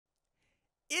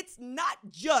it's not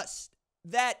just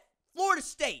that Florida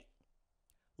State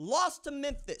lost to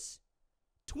Memphis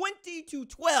 20-12.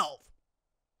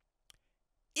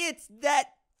 It's that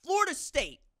Florida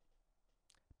State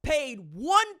paid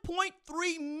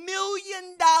 $1.3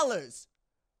 million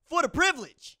for the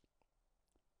privilege.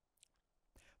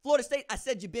 Florida State, I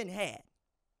said you've been had.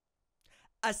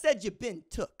 I said you've been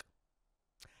took.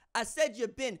 I said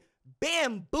you've been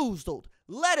bamboozled,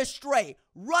 led astray,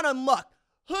 run amok,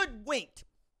 hoodwinked.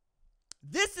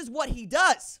 This is what he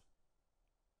does.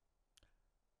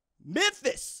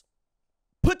 Memphis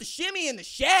put the shimmy in the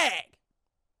shag.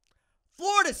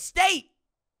 Florida State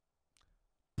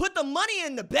put the money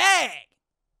in the bag.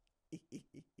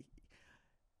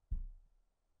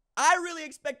 I really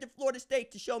expected Florida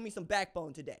State to show me some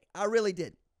backbone today. I really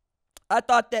did. I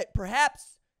thought that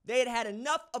perhaps they had had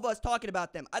enough of us talking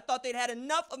about them. I thought they'd had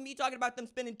enough of me talking about them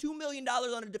spending $2 million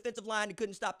on a defensive line and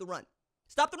couldn't stop the run.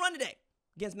 Stop the run today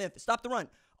against Memphis. Stop the run.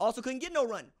 Also couldn't get no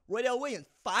run. Roydell Williams,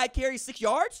 5 carries, 6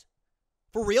 yards?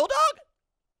 For real, dog?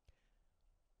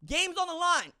 Game's on the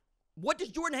line. What does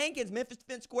Jordan Hankins, Memphis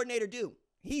defense coordinator, do?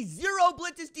 He zero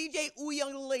blitzes DJ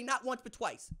Uiagalelei not once but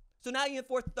twice. So now you're in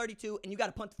 4th and 32, and you got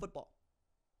to punt the football.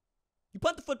 You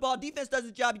punt the football, defense does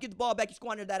the job, you get the ball back, you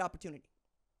squander that opportunity.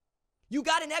 You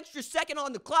got an extra second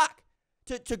on the clock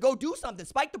to go do something,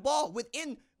 spike the ball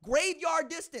within graveyard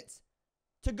distance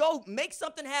to go make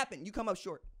something happen. You come up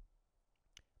short.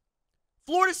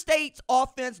 Florida State's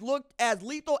offense looked as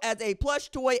lethal as a plush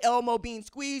toy Elmo being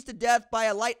squeezed to death by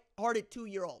a lighthearted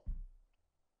 2-year-old.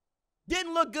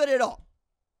 Didn't look good at all.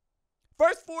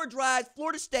 First 4 drives,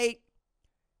 Florida State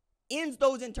ends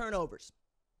those in turnovers.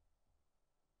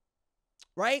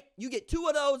 Right? You get 2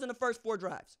 of those in the first 4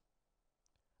 drives.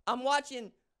 I'm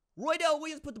watching Roydell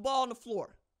Williams put the ball on the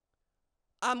floor.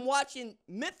 I'm watching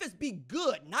Memphis be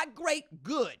good, not great,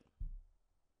 good.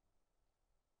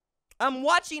 I'm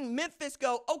watching Memphis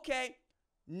go, okay,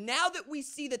 now that we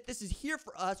see that this is here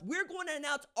for us, we're going to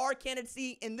announce our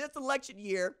candidacy in this election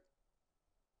year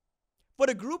for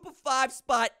the group of 5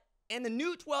 spot and the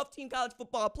new 12-team college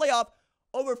football playoff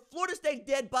over Florida State's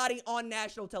dead body on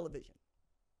national television.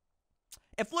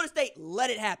 And Florida State let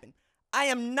it happen. I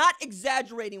am not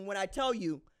exaggerating when I tell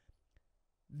you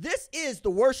this is the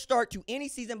worst start to any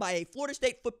season by a Florida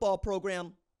State football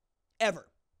program ever.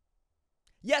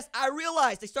 Yes, I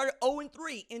realize they started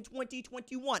 0-3 in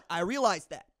 2021. I realize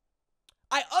that.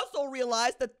 I also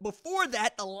realized that before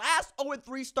that, the last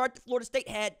 0-3 start that Florida State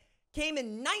had came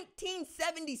in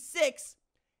 1976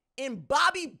 in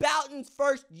Bobby Bowden's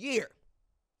first year.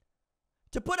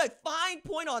 To put a fine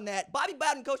point on that, Bobby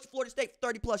Bowden coached Florida State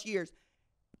for 30-plus years,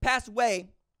 passed away,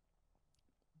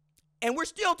 and we're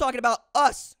still talking about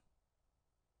us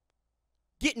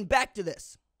getting back to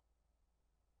this.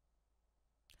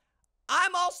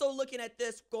 I'm also looking at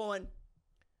this going,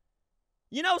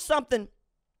 you know something?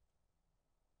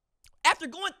 After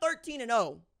going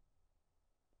 13-0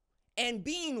 and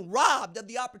being robbed of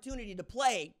the opportunity to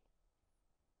play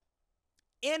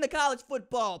in the college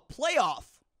football playoff,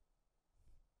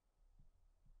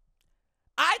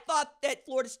 I thought that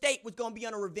Florida State was going to be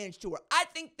on a revenge tour. I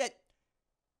think that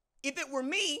if it were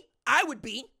me, I would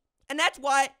be, and that's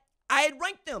why I had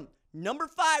ranked them number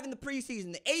 5 in the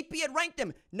preseason. The AP had ranked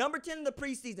them number 10 in the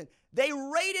preseason. They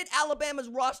raided Alabama's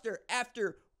roster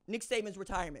after Nick Saban's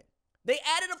retirement. They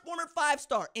added a former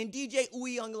 5-star in DJ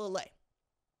Uiagalelei.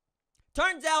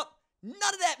 Turns out,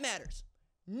 none of that matters.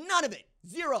 None of it.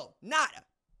 Zero. Nada.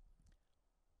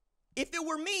 If it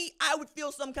were me, I would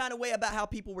feel some kind of way about how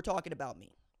people were talking about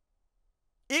me.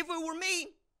 If it were me,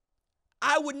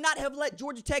 I would not have let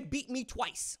Georgia Tech beat me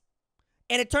twice.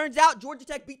 And it turns out Georgia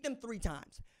Tech beat them 3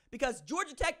 times. Because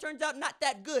Georgia Tech turns out not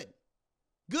that good.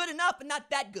 Good enough, but not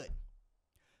that good.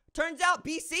 Turns out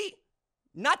BC,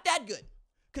 not that good.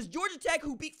 Because Georgia Tech,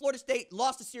 who beat Florida State,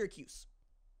 lost to Syracuse.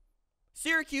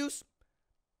 Syracuse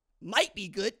might be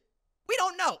good. We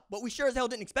don't know, but we sure as hell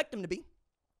didn't expect them to be.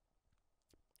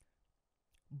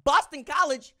 Boston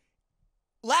College,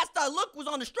 last I looked, was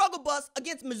on the struggle bus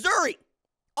against Missouri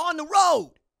on the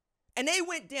road. And they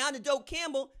went down to Doak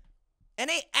Campbell, and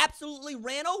they absolutely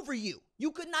ran over you.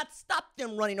 You could not stop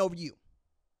them running over you.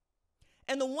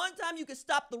 And the one time you could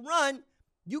stop the run,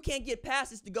 you can't get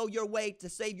passes to go your way to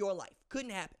save your life.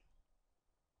 Couldn't happen.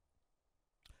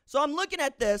 So I'm looking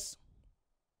at this,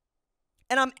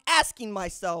 and I'm asking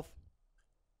myself,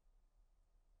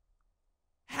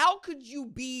 how could you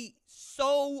be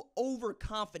so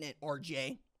overconfident,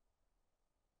 RJ,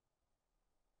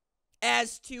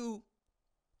 as to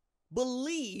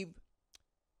believe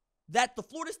that the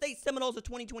Florida State Seminoles of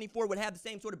 2024 would have the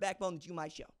same sort of backbone that you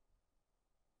might show?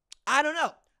 I don't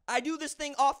know. I do this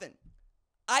thing often.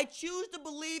 I choose to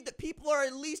believe that people are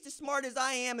at least as smart as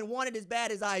I am and want it as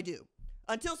bad as I do,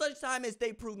 until such time as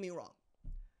they prove me wrong.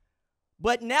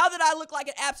 But now that I look like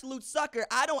an absolute sucker,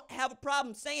 I don't have a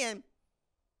problem saying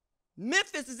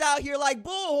Memphis is out here like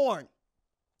Bullhorn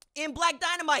in Black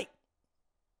Dynamite.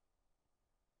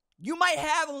 You might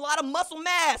have a lot of muscle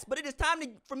mass, but it is time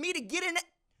for me to get in it.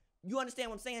 You understand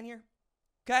what I'm saying here?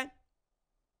 Okay?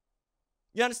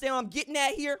 You understand what I'm getting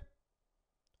at here?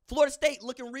 Florida State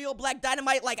looking real Black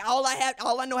Dynamite, like all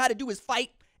I know how to do is fight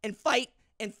and fight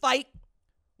and fight.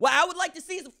 Well, I would like to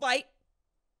see is a fight,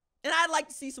 and I'd like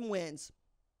to see some wins,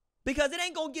 because it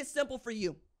ain't going to get simple for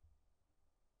you.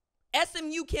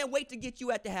 SMU can't wait to get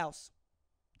you at the house.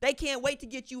 They can't wait to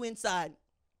get you inside.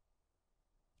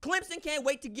 Clemson can't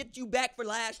wait to get you back for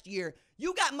last year.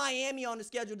 You got Miami on the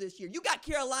schedule this year. You got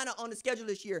Carolina on the schedule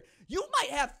this year. You might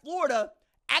have Florida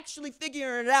actually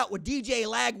figuring it out with DJ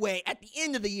Lagway at the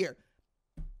end of the year.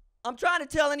 I'm trying to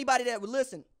tell anybody that would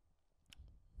listen.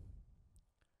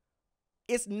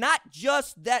 It's not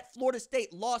just that Florida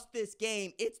State lost this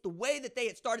game. It's the way that they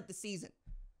had started the season.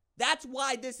 That's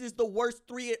why this is the worst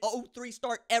 3-0-3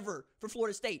 start ever for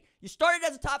Florida State. You started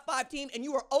as a top 5 team and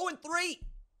you were 0-3.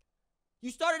 You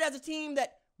started as a team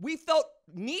that we felt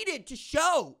needed to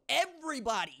show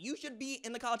everybody you should be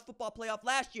in the college football playoff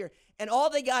last year. And all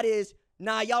they got is,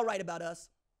 nah, y'all right about us.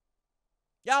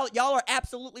 Y'all are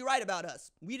absolutely right about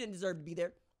us. We didn't deserve to be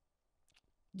there.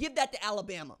 Give that to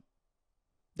Alabama.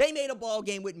 They made a ball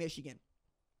game with Michigan.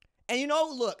 And you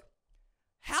know, look,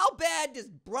 how bad does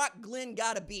Brock Glenn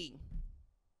gotta be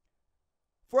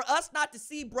for us not to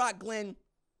see Brock Glenn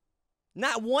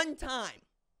not one time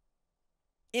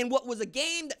in what was a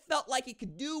game that felt like he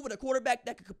could do with a quarterback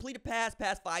that could complete a pass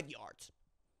past 5 yards?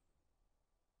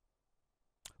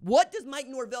 What does Mike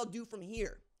Norvell do from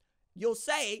here? You'll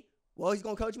say, well, he's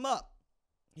going to coach him up.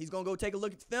 He's going to go take a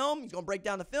look at the film. He's going to break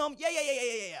down the film. Yeah.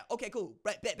 Okay, cool.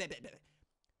 Bet.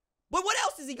 But what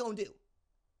else is he going to do?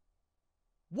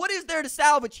 What is there to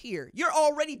salvage here? You're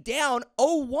already down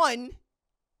 0-1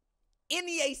 in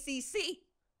the ACC.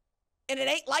 And it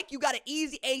ain't like you got an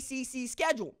easy ACC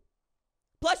schedule.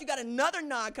 Plus, you got another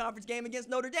non-conference game against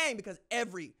Notre Dame, because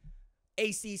every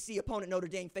ACC opponent Notre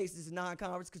Dame faces is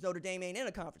non-conference, because Notre Dame ain't in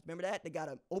a conference. Remember that? They got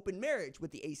an open marriage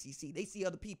with the ACC. They see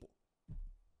other people.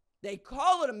 They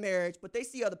call it a marriage, but they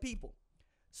see other people.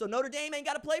 So Notre Dame ain't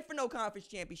got to play for no conference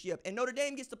championship. And Notre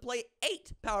Dame gets to play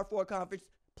 8 Power 4 conference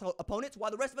opponents,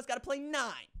 while the rest of us got to play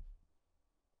 9.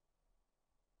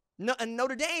 And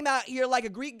Notre Dame out here like a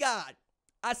Greek god.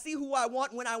 I see who I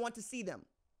want when I want to see them.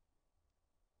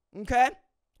 Okay?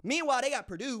 Meanwhile, they got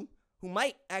Purdue, who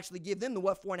might actually give them the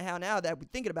 4.5 now that we're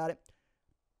thinking about it.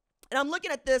 And I'm looking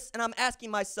at this, and I'm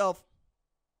asking myself,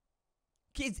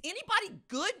 is anybody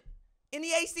good in the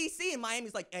ACC? And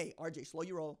Miami's like, hey, RJ, slow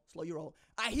your roll.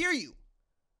 I hear you.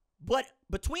 But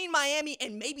between Miami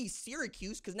and maybe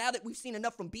Syracuse, because now that we've seen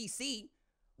enough from BC,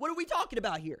 what are we talking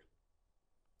about here?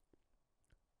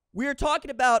 We're talking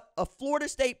about a Florida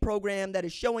State program that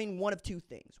is showing one of two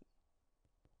things.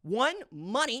 One,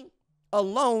 money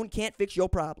alone can't fix your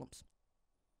problems.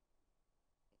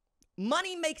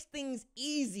 Money makes things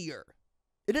easier.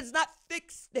 It does not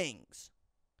fix things.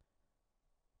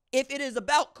 If it is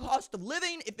about cost of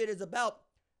living, if it is about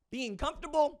being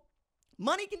comfortable,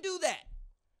 money can do that.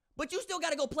 But you still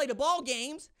got to go play the ball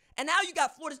games. And now you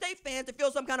got Florida State fans that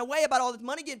feel some kind of way about all this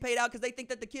money getting paid out because they think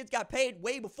that the kids got paid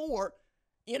way before,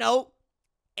 and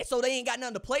so they ain't got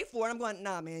nothing to play for. And I'm going,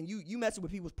 nah, man, you messing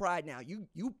with people's pride now.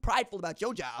 You prideful about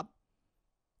your job.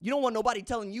 You don't want nobody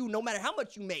telling you, no matter how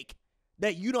much you make,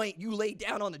 that you lay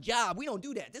down on the job. We don't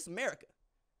do that. This is America.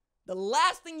 The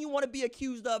last thing you want to be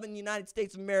accused of in the United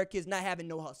States of America is not having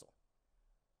no hustle.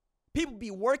 People be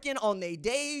working on their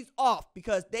days off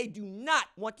because they do not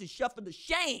want to suffer the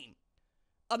shame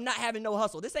of not having no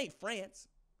hustle. This ain't France.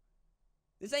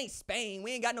 This ain't Spain.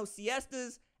 We ain't got no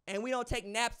siestas, and we don't take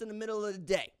naps in the middle of the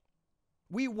day.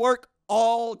 We work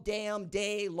all damn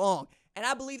day long. And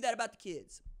I believe that about the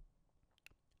kids.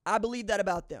 I believe that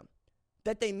about them.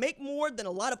 That they make more than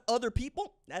a lot of other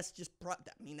people, that's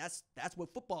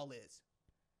what football is.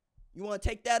 You want to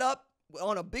take that up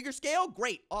on a bigger scale?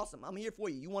 Great, awesome, I'm here for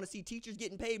you. You want to see teachers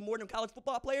getting paid more than college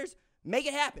football players? Make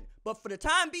it happen. But for the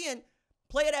time being,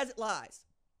 play it as it lies.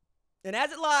 And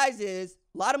as it lies is,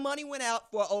 a lot of money went out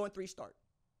for an 0-3 start.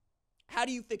 How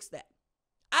do you fix that?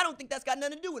 I don't think that's got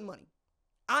nothing to do with money.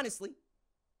 Honestly.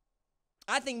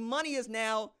 I think money is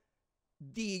now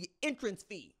the entrance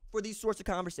fee for these sorts of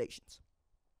conversations.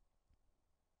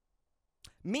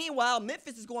 Meanwhile,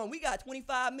 Memphis is going, we got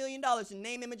 $25 million in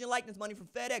name, image, and likeness money from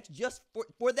FedEx just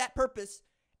for that purpose,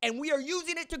 and we are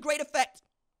using it to great effect.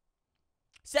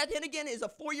 Seth Hennigan is a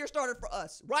 4-year starter for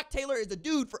us. Rock Taylor is a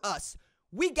dude for us.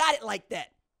 We got it like that.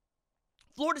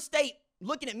 Florida State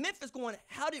looking at Memphis going,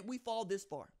 how did we fall this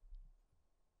far?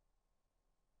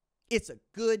 It's a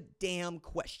good damn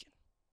question.